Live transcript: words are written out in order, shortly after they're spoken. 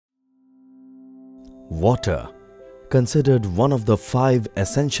Water, considered one of the 5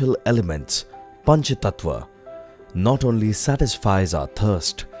 essential elements, Panchatattva, not only satisfies our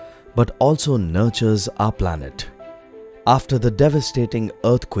thirst but also nurtures our planet. After the devastating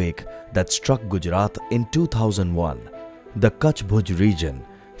earthquake that struck Gujarat in 2001, the Kutch Bhuj region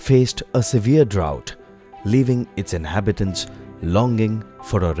faced a severe drought, leaving its inhabitants longing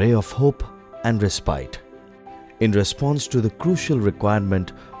for a ray of hope and respite. In response to the crucial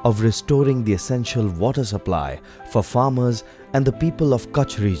requirement of restoring the essential water supply for farmers and the people of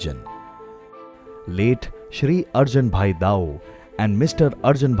Kutch region, late Shri Arjan Bhai Dao and Mr.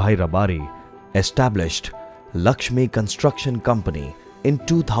 Arjan Bhai Rabari established Lakshmi Construction Company in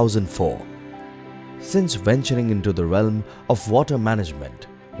 2004. Since venturing into the realm of water management,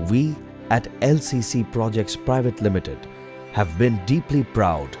 we at LCC Projects Private Limited have been deeply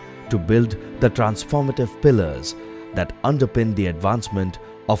proud to build the transformative pillars that underpin the advancement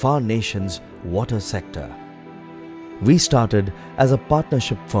of our nation's water sector. We started as a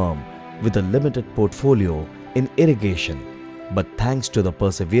partnership firm with a limited portfolio in irrigation, but thanks to the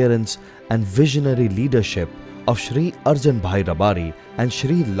perseverance and visionary leadership of Shri Arjan Bhai Rabari and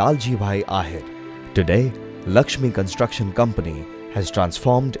Shri Lalji Bhai Ahir, today Lakshmi Construction Company has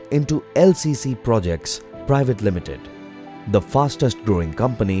transformed into LCC Projects Private Limited, the fastest growing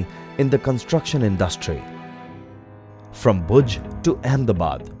company in the construction industry. From Bhuj to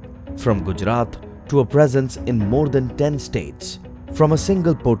Ahmedabad, from Gujarat to a presence in more than 10 states, from a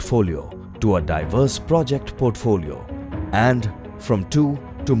single portfolio to a diverse project portfolio, and from 2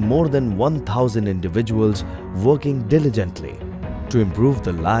 to more than 1,000 individuals working diligently to improve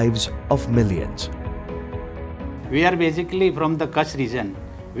the lives of millions. We are basically from the Kutch region.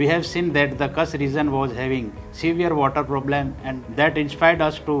 We have seen that the Kutch region was having severe water problem, and that inspired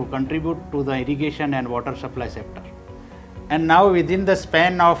us to contribute to the irrigation and water supply sector. And now within the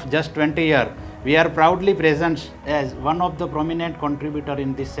span of just 20 years, we are proudly present as one of the prominent contributor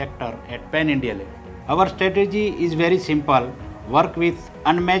in this sector at pan-India level. Our strategy is very simple: work with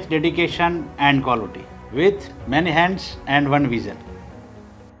unmatched dedication and quality, with many hands and one vision.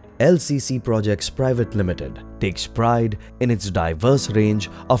 LCC Projects Private Limited takes pride in its diverse range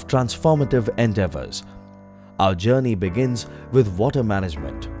of transformative endeavors. Our journey begins with water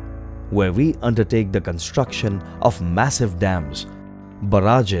management, where we undertake the construction of massive dams,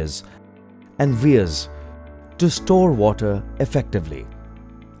 barrages, and weirs to store water effectively.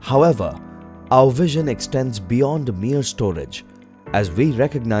 However, our vision extends beyond mere storage, as we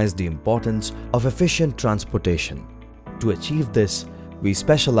recognize the importance of efficient transportation. To achieve this, we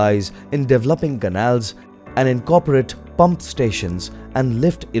specialize in developing canals and incorporate pump stations and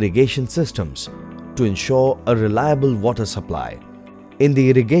lift irrigation systems to ensure a reliable water supply. In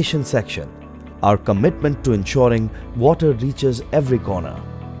the irrigation section, our commitment to ensuring water reaches every corner.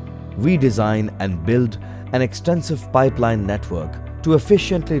 We design and build an extensive pipeline network to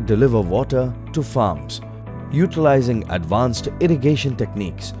efficiently deliver water to farms, utilizing advanced irrigation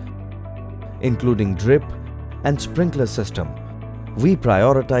techniques, including drip and sprinkler system. We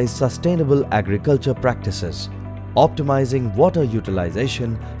prioritize sustainable agriculture practices, optimizing water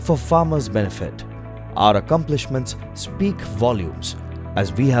utilization for farmers' benefit. Our accomplishments speak volumes,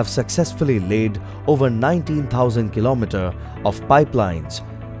 as we have successfully laid over 19,000 kilometers of pipelines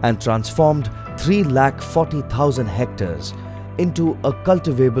and transformed 340,000 hectares into a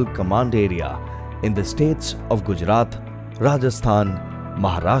cultivable command area in the states of Gujarat, Rajasthan,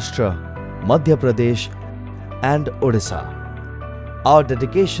 Maharashtra, Madhya Pradesh, and Odisha. Our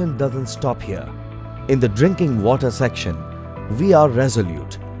dedication doesn't stop here. In the drinking water section, we are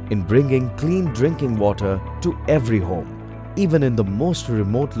resolute in bringing clean drinking water to every home, even in the most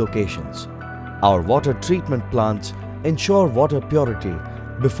remote locations. Our water treatment plants ensure water purity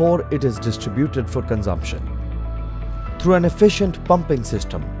before it is distributed for consumption. Through an efficient pumping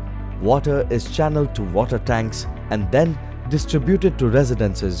system, water is channeled to water tanks and then distributed to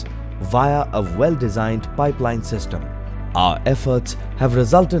residences via a well-designed pipeline system. Our efforts have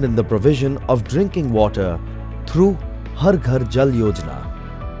resulted in the provision of drinking water through Har Ghar Jal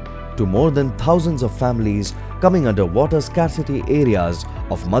Yojana to more than thousands of families coming under water scarcity areas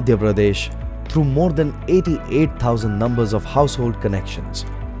of Madhya Pradesh through more than 88,000 numbers of household connections.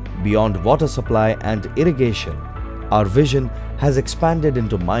 Beyond water supply and irrigation, our vision has expanded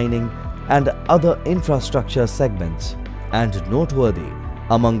into mining and other infrastructure segments, and noteworthy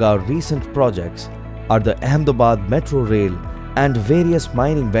among our recent projects are the Ahmedabad Metro Rail and various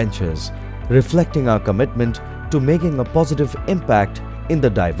mining ventures, reflecting our commitment to making a positive impact in the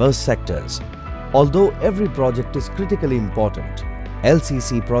diverse sectors. Although every project is critically important,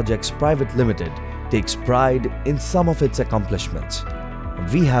 LCC Projects Private Limited takes pride in some of its accomplishments.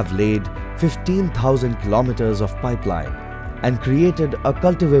 We have laid 15,000 kilometers of pipeline and created a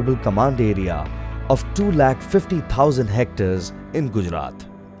cultivable command area of 250,000 hectares in Gujarat.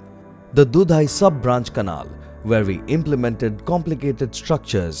 The Dudhai sub-branch canal, where we implemented complicated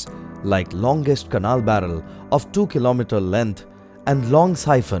structures like longest canal barrel of 2 km length and long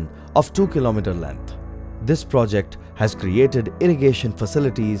siphon of 2 km length. This project has created irrigation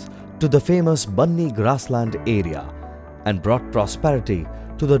facilities to the famous Banni grassland area and brought prosperity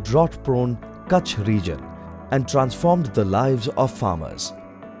to the drought-prone Kutch region and transformed the lives of farmers.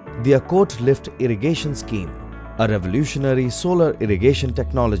 The Akot Lift Irrigation Scheme, a revolutionary solar irrigation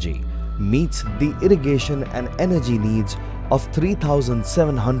technology, meets the irrigation and energy needs of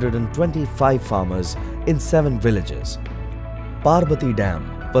 3,725 farmers in 7 villages. Parbati Dam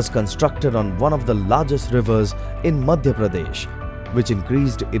was constructed on one of the largest rivers in Madhya Pradesh, which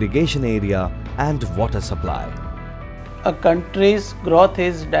increased irrigation area and water supply. A country's growth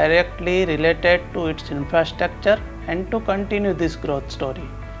is directly related to its infrastructure, and to continue this growth story,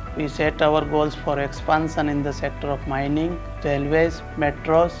 we set our goals for expansion in the sector of mining, railways,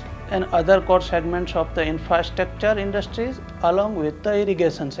 metros, and other core segments of the infrastructure industries along with the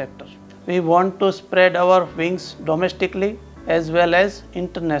irrigation sector. We want to spread our wings domestically as well as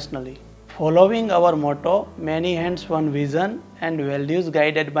internationally. Following our motto, many hands one vision, and values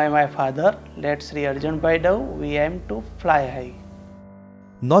guided by my father, Let Sri Arjun Baidav, we aim to fly high.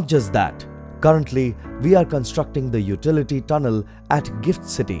 Not just that, currently we are constructing the utility tunnel at Gift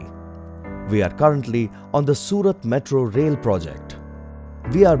City. We are currently on the Surat Metro Rail project.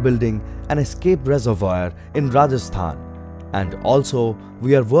 We are building an escape reservoir in Rajasthan, and also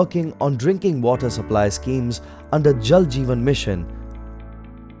we are working on drinking water supply schemes under Jal Jeevan Mission.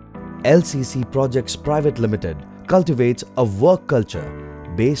 LCC Projects Private Limited cultivates a work culture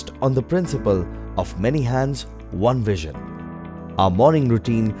based on the principle of many hands, one vision. Our morning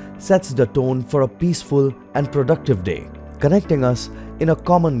routine sets the tone for a peaceful and productive day, connecting us in a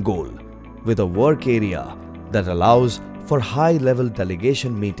common goal with a work area that allows for high-level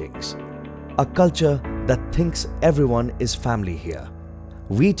delegation meetings, a culture that thinks everyone is family here.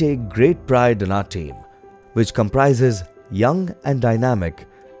 We take great pride in our team, which comprises young and dynamic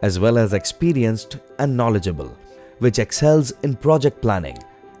as well as experienced and knowledgeable, which excels in project planning,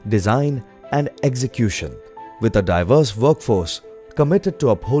 design and execution, with a diverse workforce committed to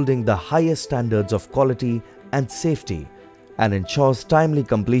upholding the highest standards of quality and safety and ensures timely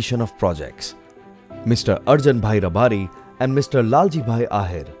completion of projects. Mr. Arjan Bhai Rabari and Mr. Lalji Bhai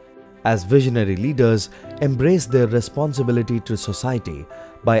Ahir, as visionary leaders, embrace their responsibility to society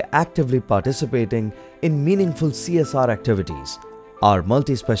by actively participating in meaningful CSR activities. Our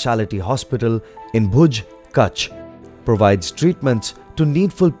multi-speciality hospital in Bhuj, Kutch, provides treatments to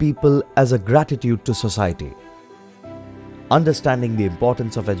needful people as a gratitude to society. Understanding the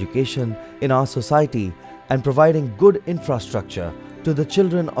importance of education in our society and providing good infrastructure to the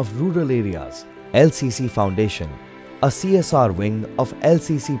children of rural areas, LCC Foundation, a CSR wing of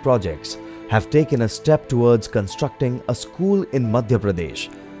LCC projects, have taken a step towards constructing a school in Madhya Pradesh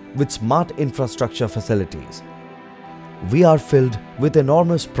with smart infrastructure facilities. We are filled with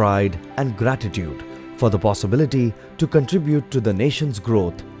enormous pride and gratitude for the possibility to contribute to the nation's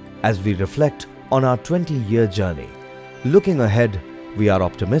growth as we reflect on our 20-year journey. Looking ahead, we are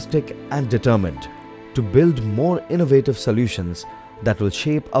optimistic and determined to build more innovative solutions that will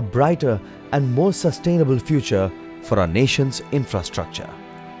shape a brighter and more sustainable future for our nation's infrastructure.